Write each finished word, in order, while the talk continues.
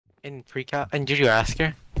in pre-cal? And did you ask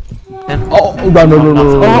her? Then? Oh, run.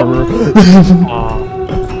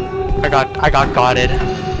 Oh. I got gotted.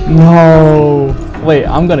 No. Wait,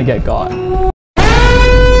 I'm gonna get got.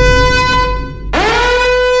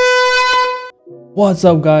 What's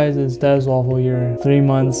up, guys? It's Desswaffle here. 3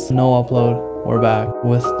 months, no upload. We're back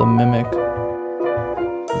with the Mimic.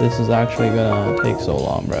 This is actually gonna take so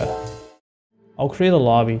long, bruh. I'll create a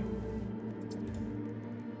lobby.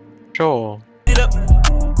 Sure.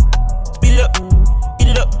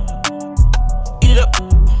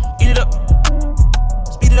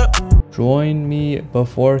 Join me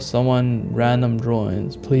before someone random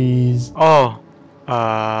joins, please. Oh.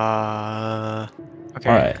 Okay.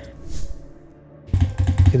 Alright.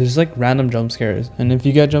 Okay, there's like random jump scares. And if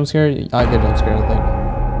you get jump scared, I get jump scared, I think.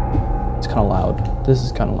 It's kind of loud. This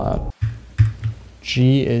is kind of loud.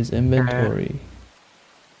 G is inventory.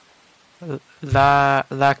 La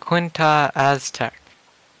Quinta Aztec.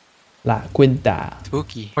 La Quinta.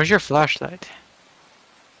 Spooky. Where's your flashlight?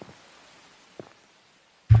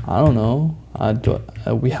 I don't know.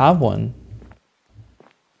 We have one.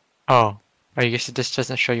 Oh. I guess it just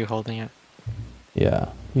doesn't show you holding it. Yeah.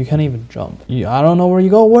 You can't even jump. I don't know where you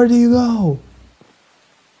go. Where do you go?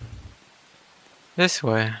 This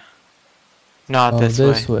way. Not Oh,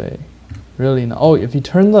 this way. Really? No. Oh, if you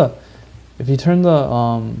turn the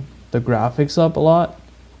graphics up a lot,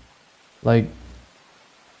 like,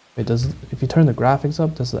 wait, if you turn the graphics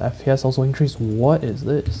up, does the FPS also increase? What is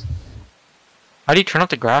this? How do you turn up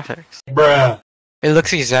the graphics? Bruh. It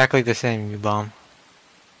looks exactly the same, you bum.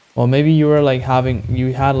 Well, maybe you were like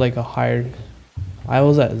you had like a higher. I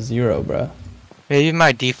was at 0, bruh. Maybe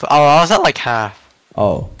my default. Oh, I was at like half.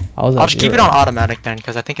 Oh, I was at I'll just 0. keep it on automatic then,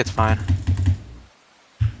 because I think it's fine.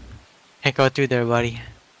 Can't go through there, buddy.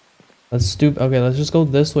 That's stupid. Okay, let's just go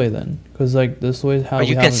this way then, because like this way is how. But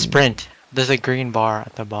you can sprint. There's a green bar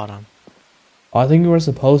at the bottom. Oh, I think you were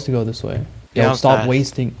supposed to go this way. Yeah, Yo, I'm stop fast.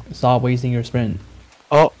 wasting your sprint.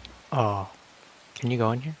 Oh. Oh. Can you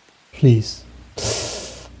go in here? Please.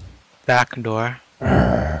 Back door.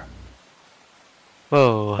 Whoa.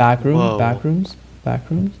 Backrooms.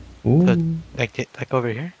 Whoa. Ooh. Like over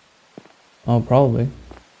here? Oh, probably.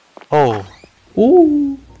 Oh.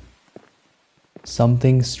 Ooh.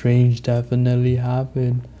 Something strange definitely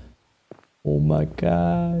happened. Oh my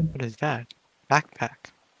god. What is that?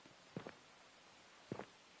 Backpack.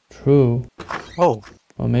 True. Oh.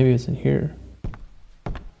 Well, maybe it's in here.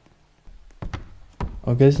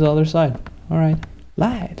 Okay, it's the other side. Alright.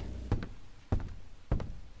 Lied.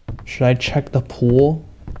 Should I check the pool?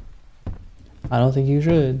 I don't think you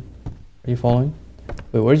should. Are you following?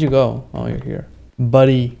 Wait, where'd you go? Oh, you're here.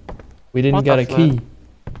 Buddy, we didn't What get the a key.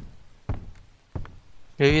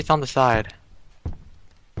 Maybe it's on the side.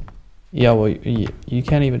 Yeah, well, you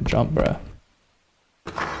can't even jump, bruh.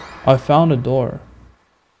 I found a door.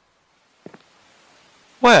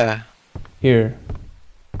 Where? Here.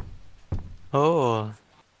 Oh.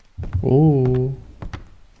 Ooh.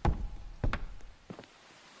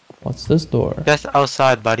 What's this door? That's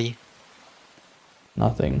outside, buddy.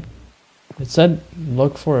 Nothing. It said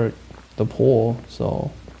look for the pool,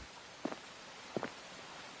 so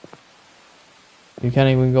you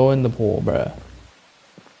can't even go in the pool, bruh.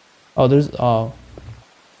 Oh, there's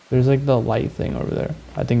like the light thing over there.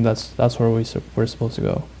 I think that's where we're supposed to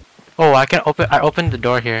go. Oh, I opened the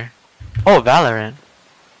door here. Oh, Valorant.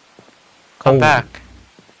 Come back.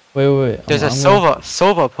 Wait. There's a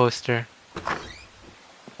Sova poster.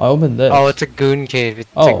 I opened this. Oh, it's a goon cave. It's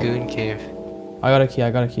a goon cave. I got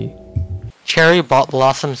a key. Cherry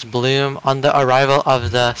blossoms bloom on the arrival of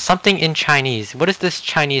the something in Chinese. What is this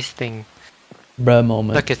Chinese thing? Bruh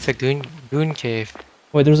moment. Look, it's a goon cave.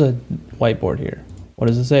 Wait, there's a whiteboard here. What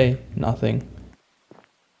does it say? Nothing.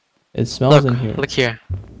 It smells in here. Look here.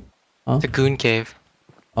 Huh? It's a goon cave.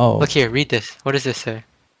 Oh. Look here, read this. What does this say?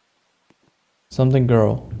 Something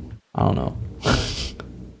girl. I don't know.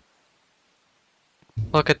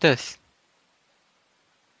 Look at this.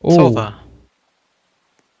 Ooh. Sova.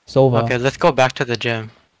 Sova. Okay, let's go back to the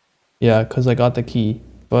gym. Yeah, cause I got the key.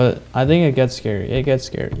 But I think it gets scary.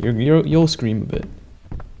 You'll scream a bit.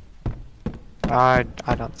 I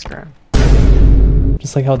don't scream.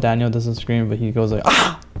 Just like how Daniel doesn't scream, but he goes like,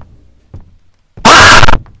 ah!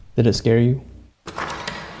 Did it scare you?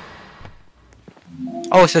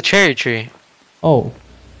 Oh, it's a cherry tree. Oh.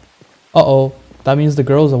 Uh-oh. That means the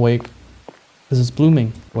girl's awake. Cause it's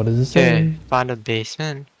blooming. What does it say? Okay, find a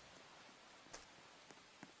basement.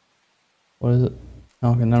 What is it?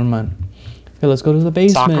 Okay, never mind. Okay, let's go to the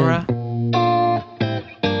basement. Sakura.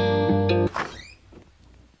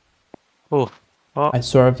 Oh, Oh, I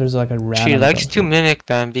swear if there's like a random she likes to jump. mimic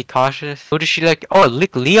them. Be cautious. Who does she like? Oh,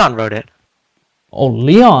 look, Leon wrote it. Oh,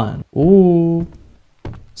 Leon. Ooh.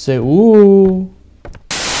 Say ooh.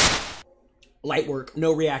 Light work,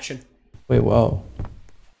 no reaction. Wait, whoa.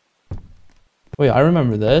 Wait, I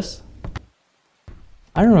remember this.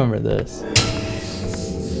 I remember this.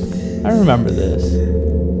 I remember this.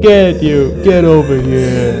 Get you. Get over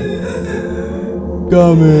here.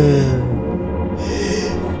 Come here.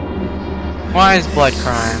 Why is blood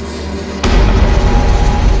crime?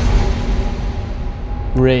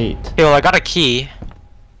 Great. Okay, well, I got a key.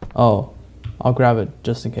 Oh, I'll grab it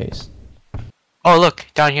just in case. Oh, look,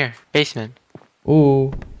 down here, basement.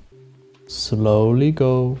 Ooh. Slowly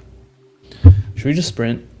go. Should we just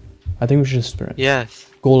sprint? I think we should just sprint. Yes.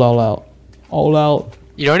 Go all out. All out.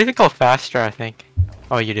 You don't even go faster, I think.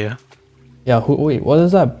 Oh, you do. Yeah, wait, what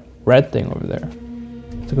is that red thing over there?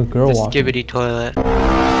 It's like a girl The walking. skibbity toilet.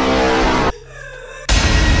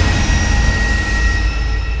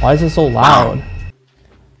 Why is it so loud?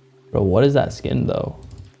 Bro, what is that skin though?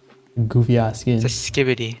 Goofy ass skin. It's a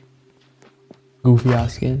skibbity. Goofy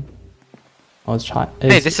ass skin. Oh, it's trying.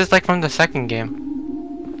 Hey, this is like from the second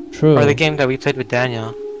game. True. Or the game that we played with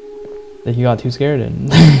Daniel. That he got too scared in.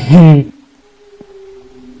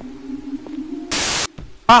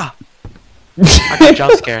 Ah! I got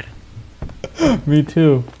jump scared. Me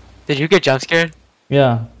too. Did you get jump scared?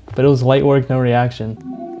 Yeah, but it was light work, no reaction.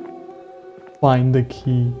 Find the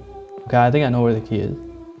key. Okay, I think I know where the key is.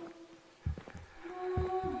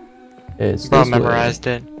 It's Bro this way. memorized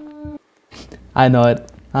it. I know it.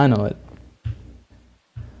 I know it.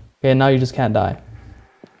 Okay, now you just can't die.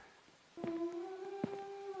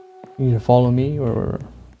 You need to follow me or...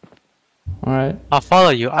 Alright. I'll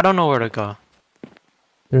follow you. I don't know where to go.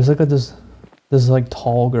 There's like this like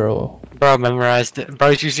tall girl. Bro memorized it.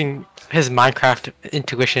 Bro's using his Minecraft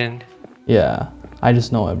intuition. Yeah, I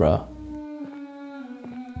just know it, bro.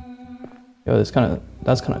 Yo, that's kind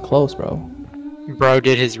of close, bro. Bro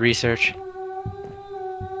did his research.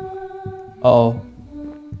 Uh-oh.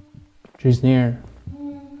 She's near.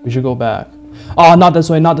 We should go back. Oh, not this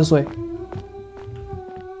way, not this way.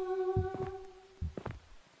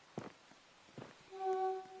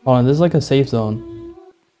 Hold on, this is like a safe zone.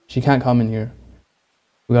 She can't come in here.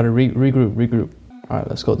 We gotta regroup. Alright,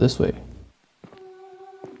 let's go this way.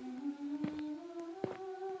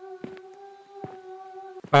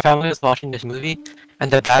 My family was watching this movie, and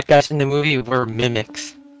the bad guys in the movie were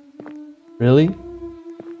mimics. Really?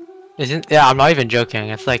 Yeah, I'm not even joking.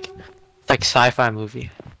 It's like sci-fi movie,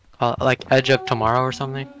 called like Edge of Tomorrow or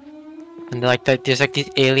something. And they're like there's like these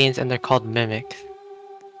aliens, and they're called mimics.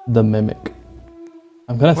 The mimic.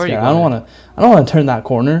 I'm kind of Where are you scared. I don't wanna turn that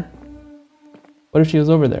corner. What if she was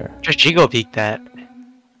over there? Just Jigo peek that.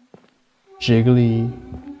 Jiggly.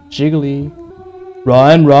 Jiggly.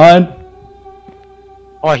 Run.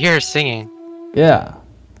 Oh, I hear her singing. Yeah.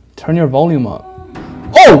 Turn your volume up.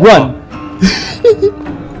 Oh, run!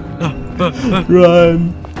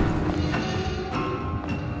 Run.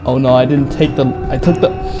 Oh no, I didn't take the... I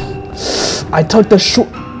took the short...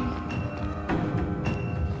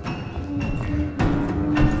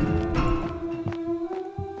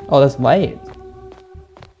 Oh, that's light.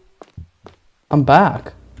 I'm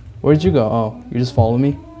back. Where'd you go? Oh, you just follow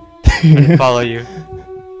me? And follow you.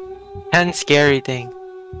 10 scary thing.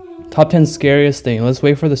 Top 10 scariest thing. Let's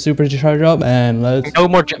wait for the super to charge up and let's... No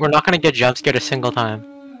more. We're not gonna get jump scared a single time.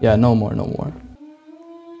 Yeah, no more.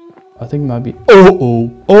 I think it might be... Oh.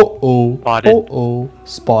 Spotted.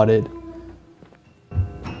 Spotted.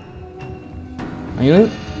 Are you...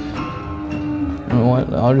 You know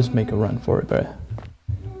what? I'll just make a run for it, bro.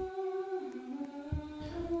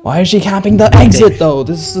 Why is she camping the exit though?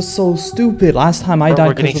 This is so stupid. Last time I died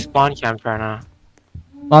We're getting because spawn camped right now.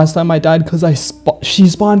 last time I died because she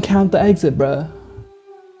spawn camped the exit, bruh.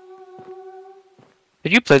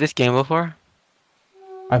 Did you play this game before?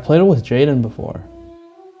 I played it with Jaden before.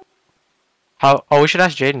 How? Oh, we should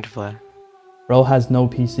ask Jaden to play. Bro has no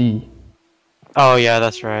PC. Oh yeah,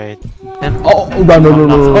 that's right. And Oh, run.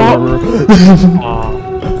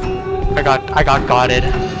 oh, I got gotted.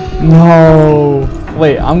 No.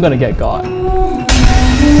 Wait, I'm gonna get got.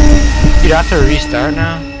 You'd have to restart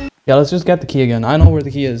now. Yeah, let's just get the key again. I know where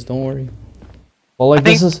the key is. Don't worry. Well, like I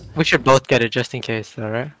think this is... we should both get it just in case, though,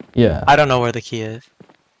 right? Yeah. I don't know where the key is.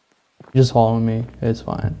 Just follow me. It's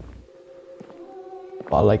fine.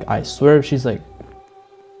 But like, I swear if she's like...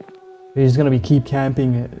 She's gonna be keep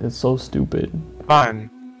camping it. It's so stupid.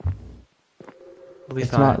 Fine.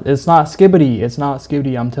 It's not Skibbity. It's not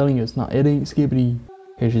Skibbity. I'm telling you, it's not. It ain't Skibbity.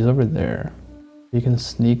 Okay, she's over there. You can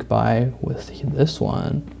sneak by with this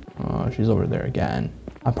one. Oh, she's over there again.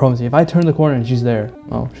 I promise you, if I turn the corner and she's there.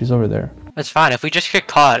 Oh, she's over there. It's fine. If we just get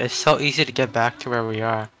caught, it's so easy to get back to where we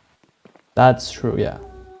are. That's true, yeah.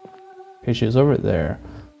 Okay, she's over there.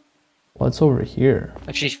 What's over here?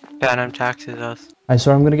 If she phantom taxes us. I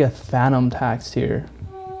swear I'm gonna get phantom taxed here.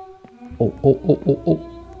 Oh, oh, oh, oh, oh.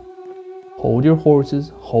 Hold your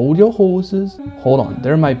horses. Hold your horses. Hold on.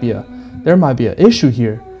 There might be a issue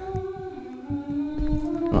here.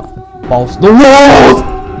 Balls the walls!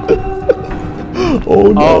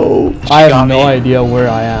 Oh no. I have no idea where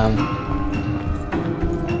I am.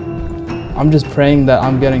 I'm just praying that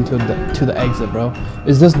I'm getting to the exit, bro.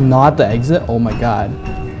 Is this not the exit? Oh my god.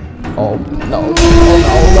 Oh no, no,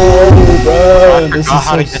 bro. This is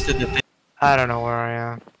so... I don't know where I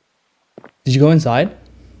am. Did you go inside?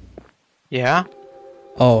 Yeah.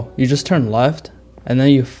 Oh, you just turn left, and then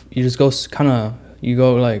you just go you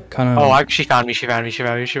go like kind of. Oh, she found me. She found me. She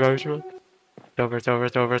found me. She found me. She found me. It's over. It's over.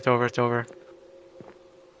 It's over. It's over. It's over.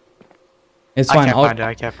 It's fine. I can't find it.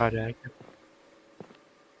 I can't find it.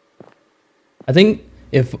 I think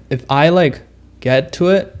if I like get to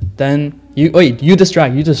it, then you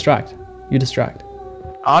distract. You distract.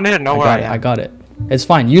 I don't even know where I am. I got it. It's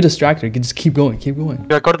fine. You distract her. Just keep going. Keep going.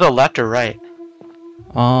 Do I go to the left or right?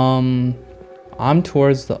 I'm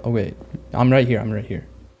towards the. Oh wait, I'm right here. I'm right here.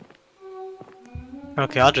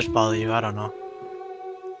 Okay, I'll just follow you. I don't know.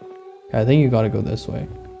 I think you gotta go this way,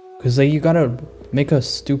 cause like you gotta make a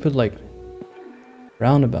stupid like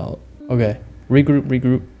roundabout. Okay,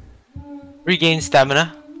 regroup. Regain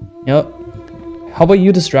stamina. Yep. How about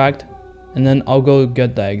you distract, and then I'll go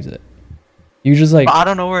get the exit. You just like. But I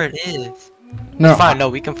don't know where it is. No, it's fine. No,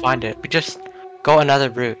 we can find it. We just go another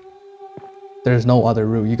route. There's no other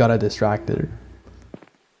route. You gotta distract her.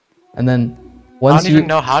 And then once I don't even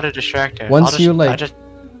know how to distract her. Once you like,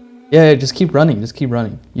 yeah, just keep running. Just keep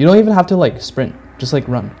running. You don't even have to like sprint. Just like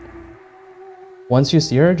run. Once you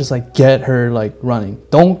see her, just like get her like running.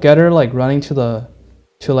 Don't get her like running to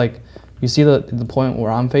like you see the point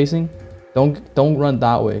where I'm facing. Don't run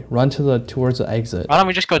that way. Run towards the exit. Why don't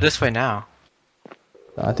we just go this way now?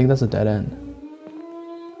 I think that's a dead end.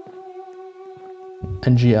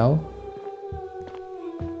 NGL.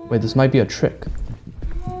 Wait, this might be a trick.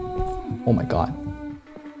 Oh my god.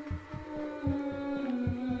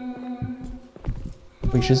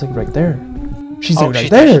 Wait, she's like right there. She's like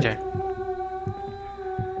right there.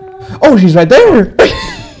 Oh, she's right there.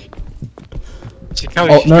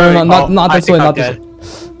 Oh no, not this way, not this way.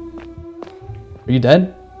 Are you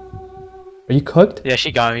dead? Are you cooked? Yeah,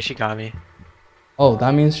 she got me. She got me. Oh,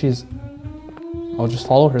 that means she's. I'll just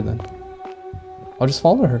follow her then. I'll just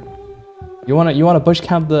follow her. You wanna bush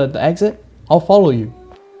camp the exit? I'll follow you.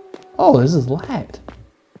 Oh, this is lagged.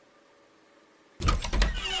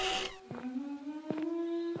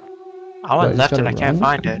 I went left and I can't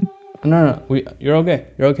find it. No. You're okay.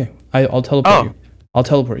 You're okay. I'll teleport you. I'll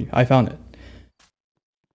teleport you. I found it.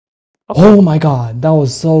 Okay. Oh my god,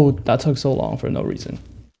 that took so long for no reason.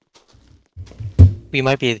 We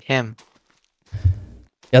might be him.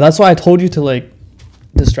 Yeah, that's why I told you to like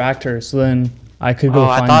distract her, so then I could go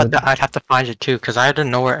find it. I thought that I'd have to find it too, because I didn't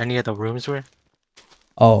know where any of the rooms were.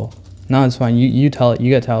 Oh, no, it's fine. You get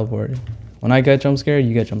teleported. When I get jump scared,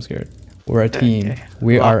 you get jump scared. We're a team. Okay.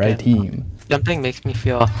 We are a team. Jumping makes me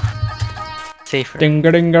feel safer. Ding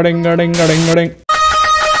ding ding ding ding ding ding.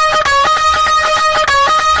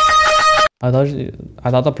 I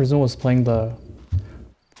thought the person was playing the.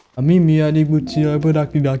 Talk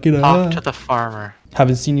to the farmer.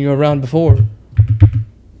 Haven't seen you around before.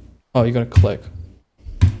 Oh, you gotta click.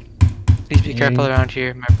 Please be careful around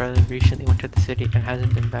here. My brother recently went to the city and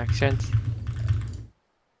hasn't been back since.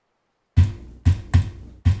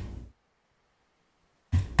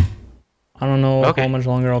 I don't know how much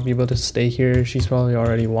longer I'll be able to stay here. She's probably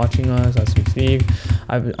already watching us as we speak.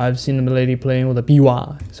 I've seen the lady playing with a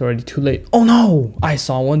biwa. It's already too late. Oh no! I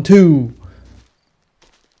saw one too.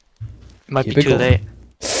 Might be too late.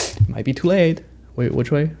 Might be too late. Wait,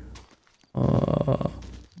 which way?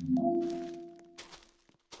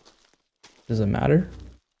 Does it matter?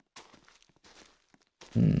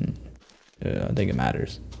 Yeah, I think it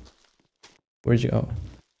matters. Where'd you go?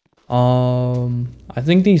 I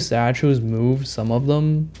think these statues move, some of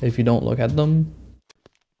them, if you don't look at them.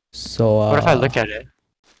 So what if I look at it?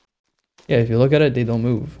 Yeah, if you look at it, they don't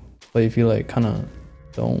move. But if you like kinda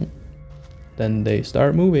don't, then they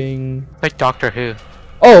start moving. Like Doctor Who.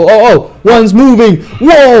 Oh! One's moving!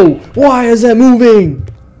 Whoa! Why is it moving?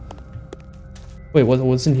 Wait,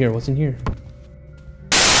 what's in here? What's in here?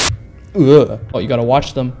 Ugh. Oh, you gotta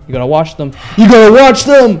watch them. You gotta watch them. You gotta watch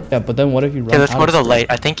them! Yeah, but then what if you run Okay, let's go to the light.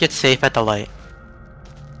 I think it's safe at the light.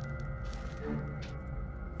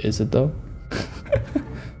 Is it though?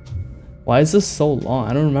 Why is this so long?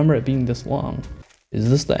 I don't remember it being this long. Is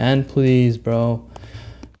this the end, please, bro?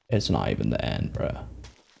 It's not even the end, bro.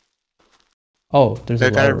 Oh, there's a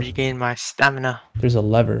lever. I gotta regain my stamina. There's a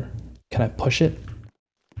lever. Can I push it?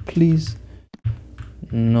 Please?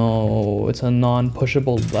 No, it's a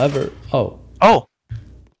non-pushable lever. Oh. Oh!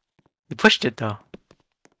 You pushed it though.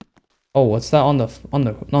 Oh, what's that on the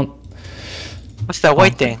non? What's that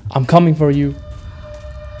white thing? I'm coming for you.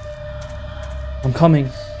 I'm coming.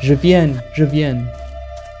 Je viens, je viens.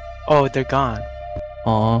 Oh, they're gone.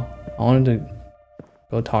 Aw, I wanted to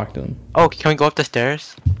go talk to them. Oh, can we go up the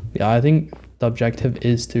stairs? Yeah, I think the objective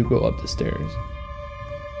is to go up the stairs.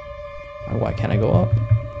 Why can't I go up?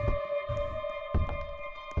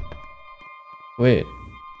 Wait.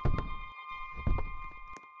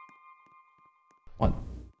 What?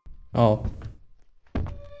 Oh.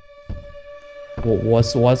 Well,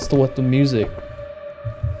 what's with the music?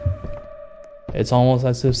 It's almost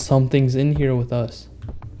as if something's in here with us.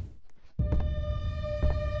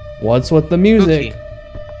 What's with the music? Spooky.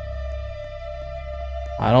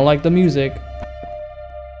 I don't like the music.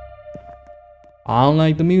 I don't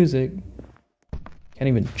like the music. Can't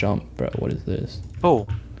even jump, bro. What is this? Oh.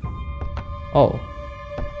 Oh.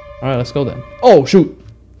 Alright, let's go then. Oh, shoot!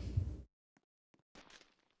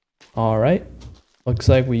 Alright. Looks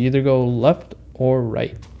like we either go left or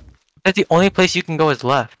right. That's the only place you can go is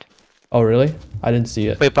left. Oh, really? I didn't see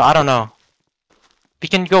it. Wait, but I don't know. We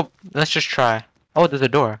can go. Let's just try. Oh, there's a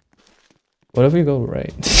door. What if we go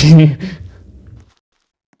right?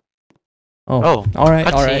 Oh. Alright,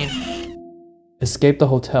 Cutscene. alright. Escape the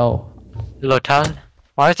hotel. L'hotel?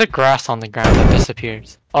 Why is there grass on the ground that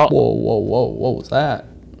disappears? Oh. Whoa, whoa, whoa, what was that?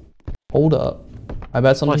 Hold up. I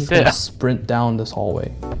bet something's What's gonna it? sprint down this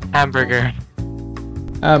hallway. Hamburger.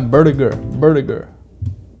 Burger.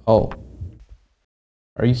 Oh.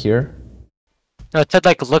 Are you here? No, it said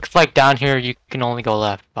like looks like down here you can only go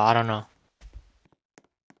left, but I don't know.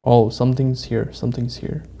 Oh, something's here. Something's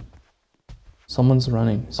here. Someone's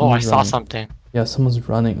running. Oh, I Someone's saw running. something. Yeah, someone's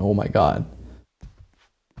running. Oh my god.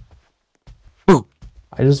 Ooh.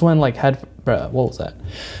 I just went like bruh, what was that?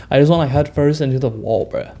 I just went like head first into the wall,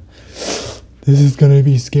 bruh. This is gonna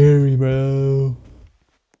be scary, bro.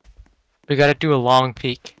 We gotta do a long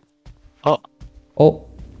peek. Oh. Oh.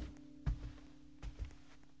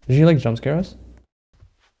 Did she like jump scare us?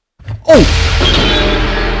 Oh!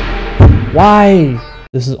 Why?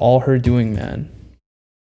 This is all her doing, man.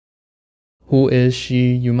 Who is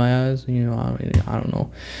she? You might ask. You know, I don't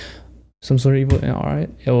know. Some sort of evil.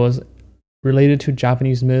 Alright. It was related to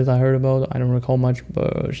Japanese myth I heard about. I don't recall much,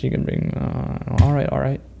 but she can bring.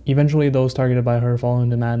 Alright. Eventually, those targeted by her fall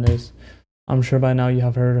into madness. I'm sure by now you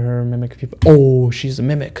have heard her mimic people. Oh, she's a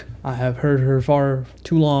mimic. I have heard her far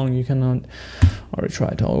too long. You cannot. Alright, try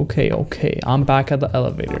to. Okay. I'm back at the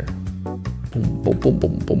elevator. Boom, boom, boom,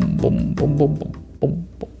 boom, boom, boom, boom, boom, boom, boom,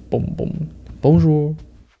 boom, boom. Bonjour.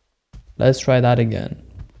 Let's try that again.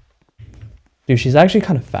 Dude, she's actually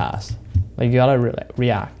kind of fast. Like, you gotta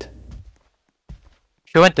react.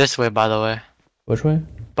 She went this way, by the way. Which way?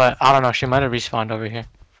 But I don't know. She might have respawned over here.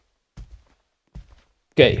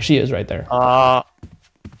 Okay, she is right there.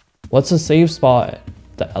 What's the safe spot?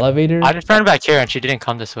 The elevator? I just ran back here and she didn't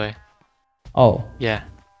come this way. Oh. Yeah.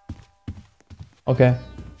 Okay.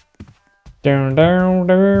 Down, down,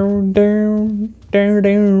 down, down,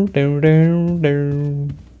 down, down, down, down,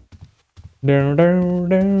 down. Down, down,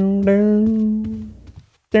 down, down.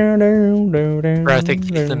 Down, down, down, down. Bro, I think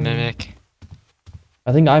he's the mimic.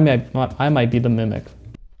 I think I might be the mimic.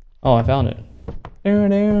 Oh, I found it. Down,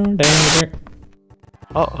 down, down, down.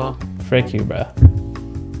 Uh-oh. Frick you, bruh.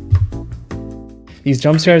 These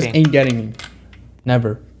jump scares ain't getting me.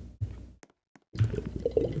 Never.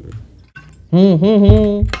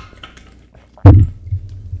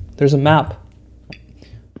 There's a map.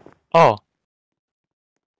 Oh.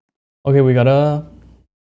 Okay, we gotta...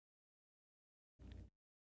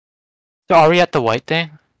 So are we at the white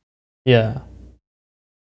thing? Yeah.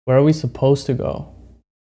 Where are we supposed to go?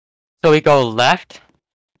 So we go left,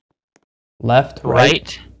 Left,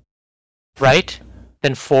 right,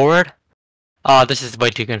 then forward. This is way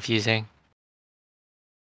too confusing.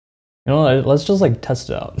 You know, let's just like test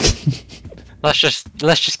it out. Let's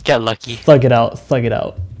just get lucky. Thug it out. Fuck it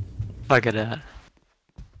out.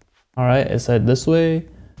 Alright, it said this way.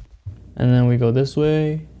 And then we go this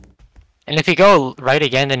way. And if you go right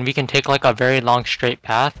again, then we can take like a very long straight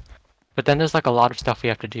path. But then there's like a lot of stuff we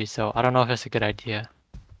have to do, so I don't know if it's a good idea.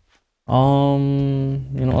 You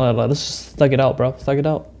know, let's just thug it out, bro. Thug it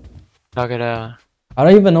out. Fuck it out. I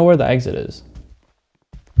don't even know where the exit is.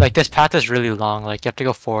 Like this path is really long, like you have to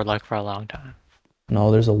go forward like for a long time.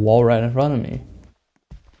 No, there's a wall right in front of me.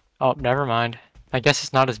 Oh, never mind. I guess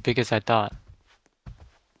it's not as big as I thought.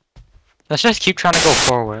 Let's just keep trying to go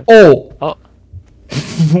forward. Oh! Oh.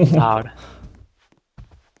 Loud.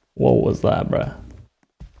 What was that, bruh?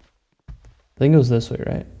 I think it was this way,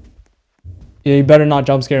 right? Yeah, you better not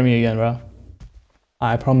jump scare me again, bro.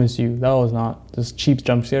 I promise you, that was not. Just cheap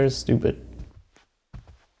jump scares, stupid.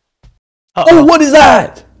 Oh, what is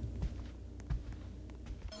that?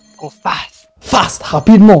 Go fast. Fast!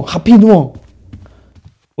 Rapidement! Rapidement!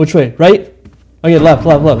 Which way? Right? Okay, left. Ooh,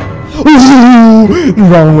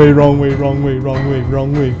 wrong way. Oh, wait. Wrong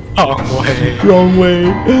way.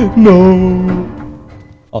 No.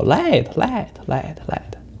 Oh, light. Right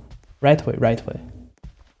way.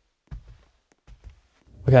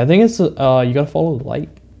 Okay, I think it's you gotta follow the light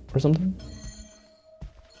or something.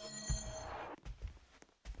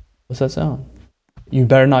 What's that sound? You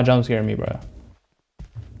better not jump scare me, bro.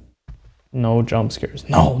 No jump scares.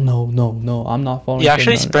 No. I'm not following. You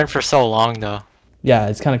actually sprint for so long though. Yeah,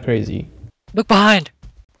 it's kind of crazy. Look behind.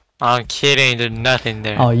 I'm kidding. There's nothing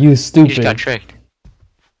there. Oh, you stupid. You just got tricked.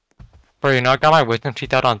 Bro, you know I got my wisdom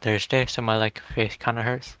teeth out on Thursday, so my like face kind of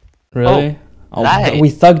hurts. Really? Oh, we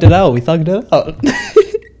thugged it out.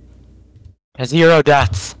 Zero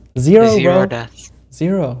deaths. Zero deaths.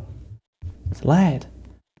 Zero. It's light.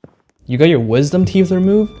 You got your wisdom teeth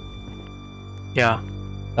removed? Yeah.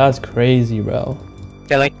 That's crazy, bro.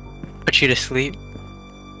 They like put you to sleep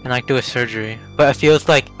and like do a surgery, but it feels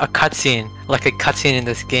like a cutscene, in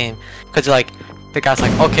this game, because like the guy's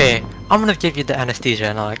like, okay, I'm gonna give you the anesthesia,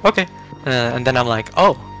 and I'm like, okay, and then I'm like,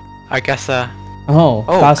 oh, I guess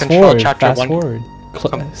fast forward.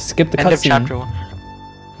 Skip the end of cutscene. chapter 1.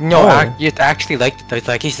 No, you actually like it though. It's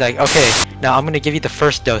like he's like, okay, now I'm gonna give you the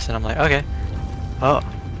first dose, and I'm like, okay. Oh,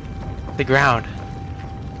 the ground.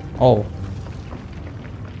 Oh.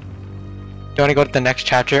 Do you want to go to the next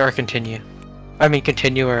chapter or continue? I mean,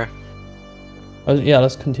 continue or... yeah,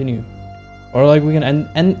 let's continue. Or like we can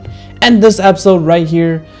end this episode right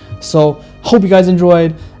here. So hope you guys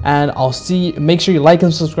enjoyed, and I'll see. Make sure you like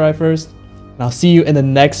and subscribe first, and I'll see you in the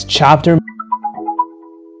next chapter.